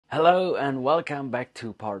Hello and welcome back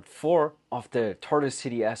to part 4 of the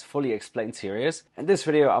Tortoise-TTS Fully Explained series. In this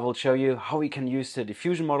video I will show you how we can use the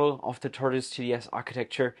diffusion model of the Tortoise-TTS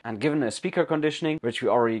architecture, and given a speaker conditioning, which we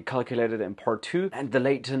already calculated in part 2, and the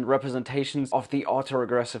latent representations of the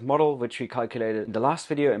autoregressive model, which we calculated in the last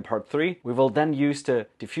video in part 3, we will then use the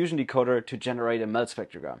diffusion decoder to generate a melt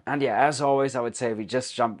spectrogram. And yeah, as always, I would say we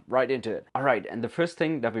just jump right into it. Alright, and the first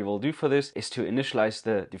thing that we will do for this is to initialize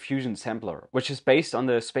the diffusion sampler, which is based on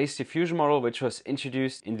the space diffusion model, which was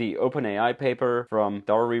introduced in the OpenAI paper from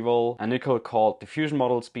Darryl and Nickel called Diffusion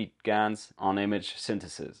Model Speed GANs on Image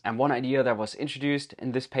Synthesis. And one idea that was introduced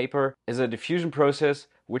in this paper is a diffusion process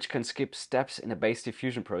which can skip steps in a base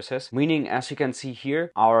diffusion process, meaning, as you can see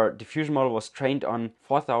here, our diffusion model was trained on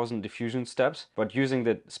 4000 diffusion steps, but using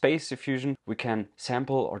the space diffusion we can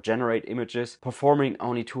sample or generate images performing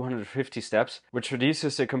only 250 steps, which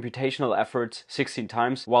reduces the computational efforts 16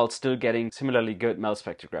 times while still getting similarly good melt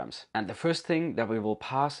spectrograms. And the first thing that we will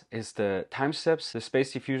pass is the time steps the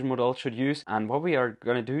space diffusion model should use, and what we are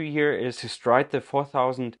going to do here is to stride the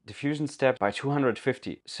 4000 diffusion steps by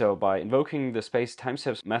 250. So by invoking the space time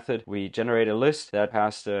steps method, we generate a list that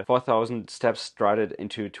has the 4000 steps strided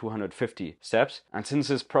into 250 steps. And since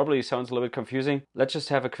this probably sounds a little bit confusing, let's just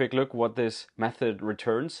have a quick look what this method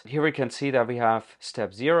returns. Here we can see that we have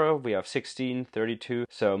step 0, we have 16, 32,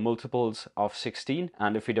 so multiples of 16,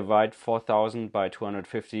 and if we divide 4000 by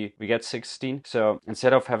 250 we get 16. So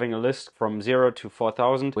instead of having a list from 0 to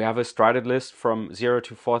 4000, we have a strided list from 0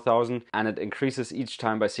 to 4000, and it increases each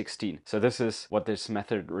time by 16. So this is what this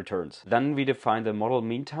method returns. Then we define the model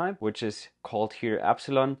mean time, which is called here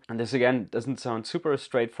epsilon, and this again doesn't sound super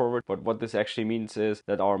straightforward, but what this actually means is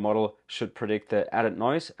that our model should predict the added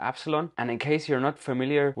noise epsilon. And in case you're not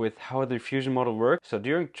familiar with how the diffusion model works, so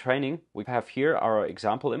during training we have here our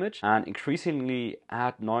example image and increasingly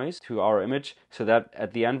add noise to our image so that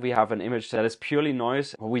at the end we have an image that is purely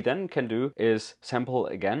noise. What we then can do is sample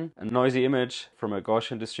again a noisy image from a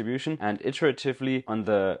Gaussian distribution and iteratively on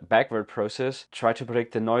the backward process try to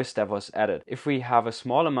predict the noise that was added. If we have a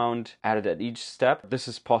small amount added at each step, this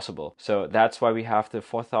is possible. So that's why we have the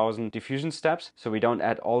 4000 diffusion steps. So we don't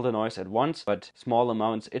add all the noise at once, but small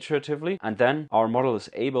amounts iteratively. And then our model is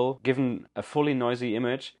able, given a fully noisy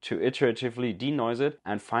image, to iteratively denoise it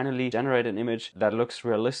and finally generate an image that looks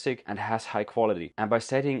realistic and has high quality. And by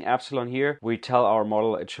stating epsilon here, we tell our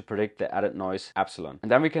model it should predict the added noise epsilon.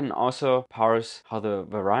 And then we can also parse how the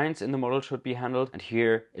variance in the model should be handled. And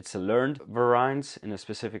here it's a learned variance in a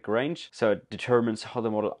specific range. So it determines how the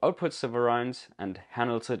model outputs the variance and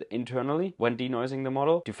handles it internally when denoising the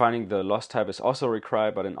model. Defining the loss type is also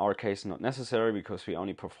required, but in our case not necessary because we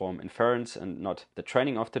only perform inference and not the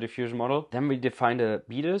training of the diffusion model. Then we define the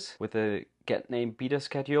betas with a getName beta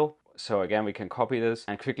schedule. So again, we can copy this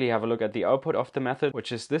and quickly have a look at the output of the method,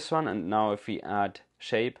 which is this one. And now if we add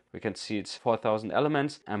shape, we can see it's 4000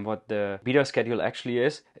 elements, and what the beta schedule actually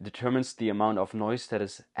is, it determines the amount of noise that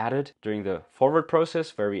is added during the forward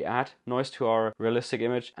process where we add noise to our realistic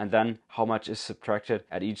image, and then how much is subtracted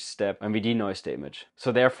at each step when we denoise the image.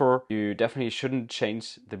 So therefore you definitely shouldn't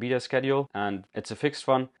change the beta schedule, and it's a fixed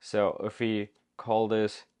one. So if we call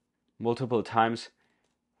this multiple times,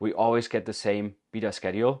 we always get the same beta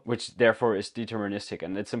schedule, which therefore is deterministic.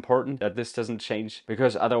 And it's important that this doesn't change,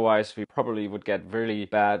 because otherwise we probably would get really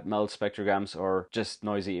bad melt spectrograms or just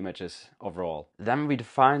noisy images overall. Then we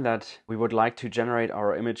define that we would like to generate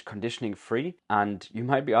our image conditioning free. And you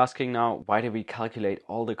might be asking now, why do we calculate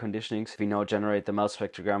all the conditionings if we now generate the melt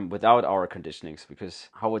spectrogram without our conditionings? Because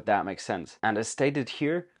how would that make sense? And as stated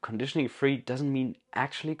here, conditioning free doesn't mean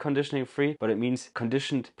actually conditioning free, but it means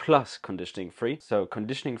conditioned plus conditioning free. So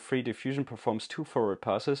conditioning free diffusion performs two forward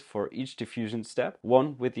passes for each diffusion step,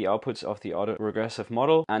 one with the outputs of the autoregressive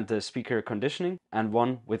model and the speaker conditioning, and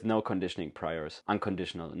one with no conditioning priors,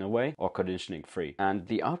 unconditional in a way, or conditioning free. And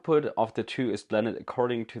the output of the two is blended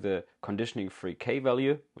according to the conditioning free K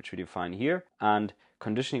value, which we define here, and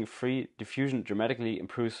conditioning-free diffusion dramatically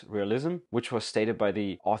improves realism, which was stated by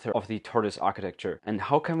the author of the Tortoise architecture. And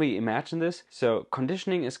how can we imagine this? So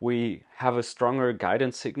conditioning is we have a stronger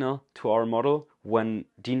guidance signal to our model when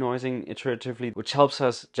denoising iteratively, which helps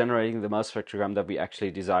us generating the melt spectrogram that we actually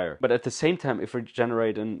desire. But at the same time, if we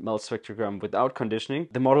generate a melt spectrogram without conditioning,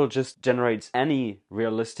 the model just generates any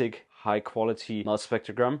realistic high quality melt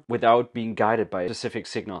spectrogram without being guided by a specific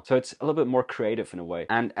signal. So it's a little bit more creative in a way.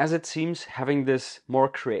 And as it seems, having this more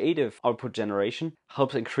creative output generation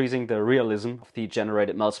helps increasing the realism of the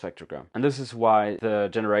generated MEL spectrogram. And this is why the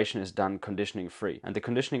generation is done conditioning free. And the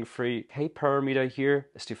conditioning free K parameter here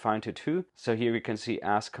is defined to 2. So here we can see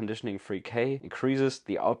as conditioning free K increases,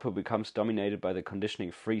 the output becomes dominated by the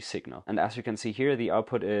conditioning free signal. And as you can see here, the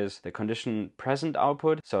output is the condition present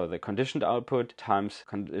output. So the conditioned output times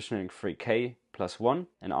conditioning free K plus 1.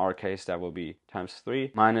 In our case, that will be times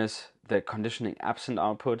 3 minus the conditioning absent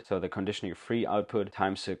output, so the conditioning free output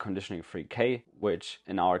times the conditioning free K, which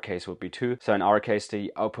in our case would be 2. So in our case,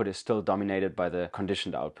 the output is still dominated by the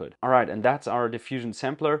conditioned output. Alright, and that's our diffusion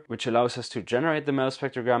sampler, which allows us to generate the MEL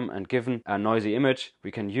spectrogram, and given a noisy image,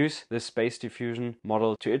 we can use this space diffusion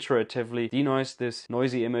model to iteratively denoise this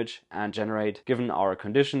noisy image and generate, given our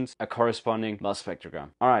conditions, a corresponding MEL spectrogram.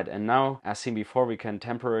 Alright, and now, as seen before, we can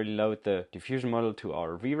temporarily load the diffusion model to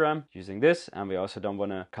our VRAM using this, and we also don't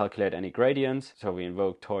want to calculate any gradients, so we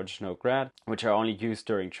invoke torch no grad, which are only used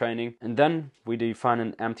during training. And then we define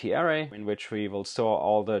an empty array in which we will store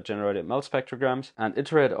all the generated MEL spectrograms and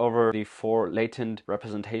iterate over the 4 latent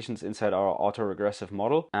representations inside our autoregressive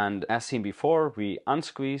model. And as seen before, we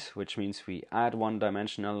unsqueeze, which means we add 1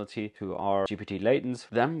 dimensionality to our GPT latents.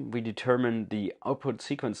 Then we determine the output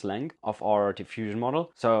sequence length of our diffusion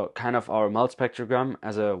model, so kind of our MEL spectrogram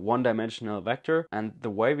as a 1-dimensional vector. And the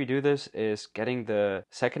way we do this is getting the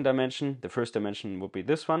second dimension. The first dimension would be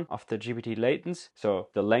this one of the GPT latents, so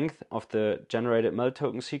the length of the generated MEL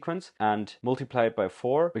token sequence, and multiply it by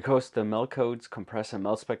 4 because the MEL codes compress a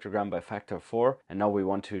MEL spectrogram by factor 4. And now we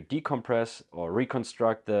want to decompress or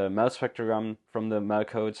reconstruct the MEL spectrogram from the MEL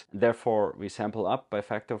codes. Therefore, we sample up by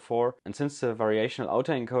factor 4. And since the variational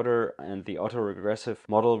autoencoder and the autoregressive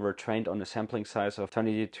model were trained on a sampling size of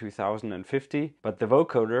 22,050, but the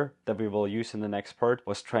vocoder that we will use in the next part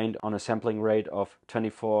was trained on a sampling rate of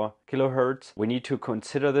 24 kilohertz. We need to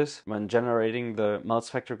consider this when generating the MEL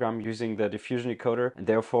spectrogram using the diffusion decoder, and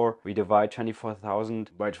therefore we divide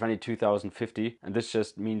 24,000 by 22,050, and this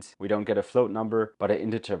just means we don't get a float number but an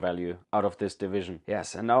integer value out of this division.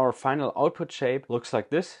 Yes, and our final output shape looks like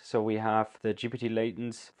this. So we have the GPT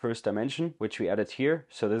latents first dimension, which we added here.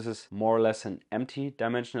 So this is more or less an empty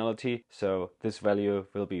dimensionality, so this value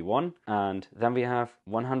will be 1. And then we have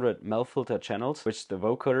 100 MEL filter channels, which the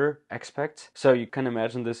vocoder expects. So you can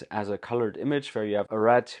imagine this as a colored image where you have a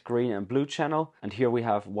red, green and blue channel, and here we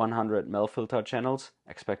have 100 MEL filter channels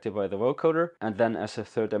expected by the vocoder. And then as a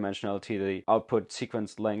third dimensionality, the output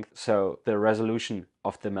sequence length, so the resolution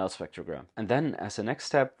of the MEL spectrogram. And then as a next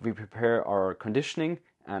step, we prepare our conditioning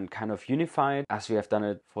and kind of unify it, as we have done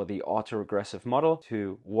it for the autoregressive model,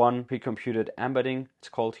 to one pre-computed embedding, it's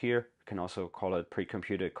called here. Can also call it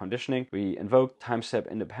pre-computed conditioning. We invoke time step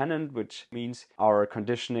independent, which means our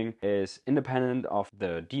conditioning is independent of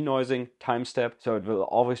the denoising time step, so it will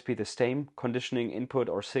always be the same conditioning input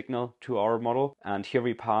or signal to our model. And here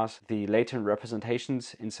we pass the latent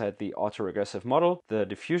representations inside the autoregressive model, the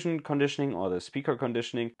diffusion conditioning or the speaker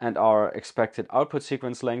conditioning, and our expected output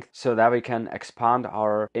sequence length, so that we can expand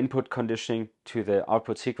our input conditioning to the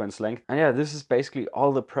output sequence length. And yeah, this is basically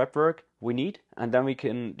all the prep work we need, and then we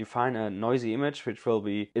can define a noisy image which will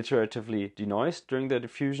be iteratively denoised during the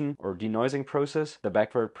diffusion or denoising process, the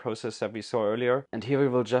backward process that we saw earlier. And here we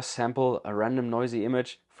will just sample a random noisy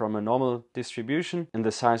image from a normal distribution in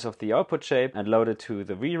the size of the output shape and load it to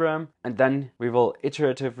the VRAM. And then we will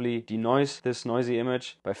iteratively denoise this noisy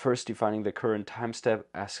image by first defining the current time step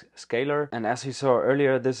as scalar. And as we saw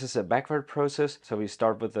earlier, this is a backward process, so we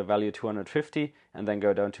start with the value 250 and then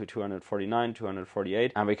go down to 249,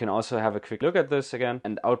 248. And we can also have a quick look at this again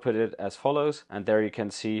and output it as follows. And there you can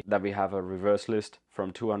see that we have a reverse list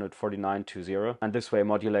from 249 to 0, and this way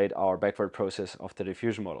modulate our backward process of the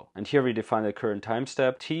diffusion model. And here we define the current time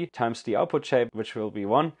step t times the output shape, which will be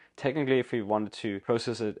 1. Technically, if we wanted to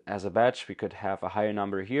process it as a batch, we could have a higher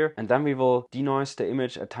number here. And then we will denoise the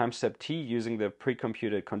image at time step t using the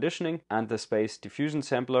pre-computed conditioning and the space diffusion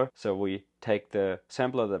sampler. So we take the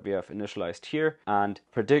sampler that we have initialized here and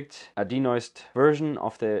predict a denoised version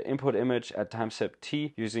of the input image at time step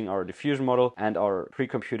t using our diffusion model and our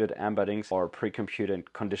pre-computed embeddings or pre-computed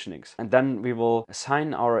conditionings. And then we will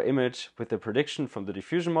assign our image with the prediction from the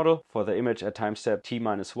diffusion model for the image at time step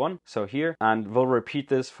t-1, so here, and we'll repeat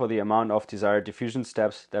this for the amount of desired diffusion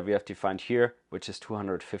steps that we have defined here, which is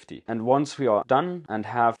 250. And once we are done and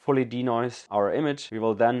have fully denoised our image, we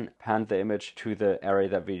will then append the image to the array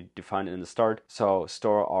that we defined in the start, so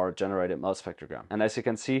store our generated MEL spectrogram. And as you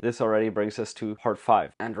can see, this already brings us to part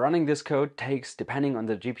 5. And running this code takes, depending on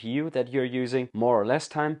the GPU that you're using, more or less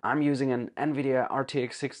time. I'm using an NVIDIA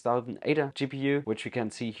RTX 6000 Ada GPU, which we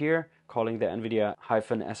can see here, calling the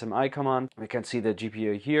NVIDIA-SMI command. We can see the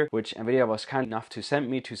GPU here, which NVIDIA was kind enough to send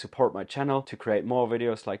me to support my channel to create more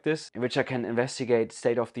videos like this, in which I can investigate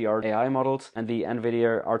state-of-the-art AI models. And the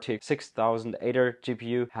NVIDIA RTX 6080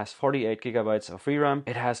 GPU has 48 gigabytes of VRAM.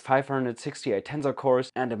 It has 568 tensor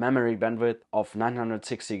cores and a memory bandwidth of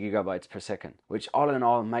 960 gigabytes per second, which all in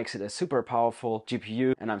all makes it a super powerful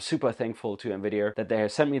GPU, and I'm super thankful to NVIDIA that they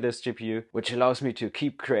have sent me this GPU, which allows me to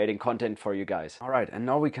keep creating content for you guys. Alright, and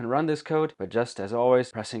now we can run this code, but just as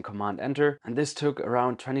always, pressing Command Enter, and this took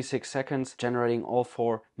around 26 seconds, generating all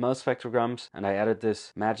 4 MEL spectrograms, and I added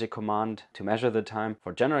this magic command to measure the time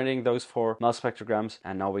for generating those 4 MEL spectrograms,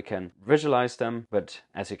 and now we can visualize them, but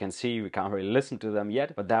as you can see, we can't really listen to them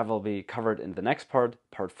yet, but that will be covered in the next part,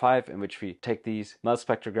 part 5, in which we take these MEL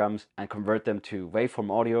spectrograms and convert them to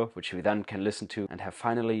waveform audio, which we then can listen to and have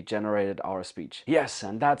finally generated our speech. Yes,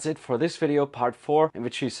 and that's it for this video, part 4, in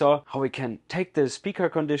which we saw how we can take the speaker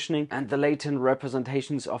conditioning and the latent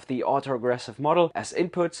representations of the autoregressive model as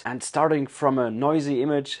inputs, and starting from a noisy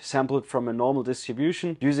image sampled from a normal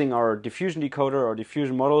distribution, using our diffusion decoder or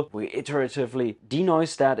diffusion model, we iteratively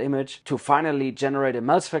denoise that image to finally generate a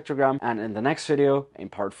MEL spectrogram. And in the next video, in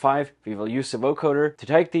part 5, we will use the vocoder to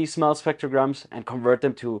take these MEL spectrograms and convert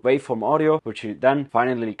them to waveform audio, which you then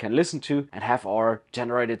finally can listen to and have our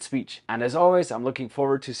generated speech. And as always, I'm looking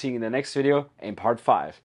forward to seeing you in the next video in part 5.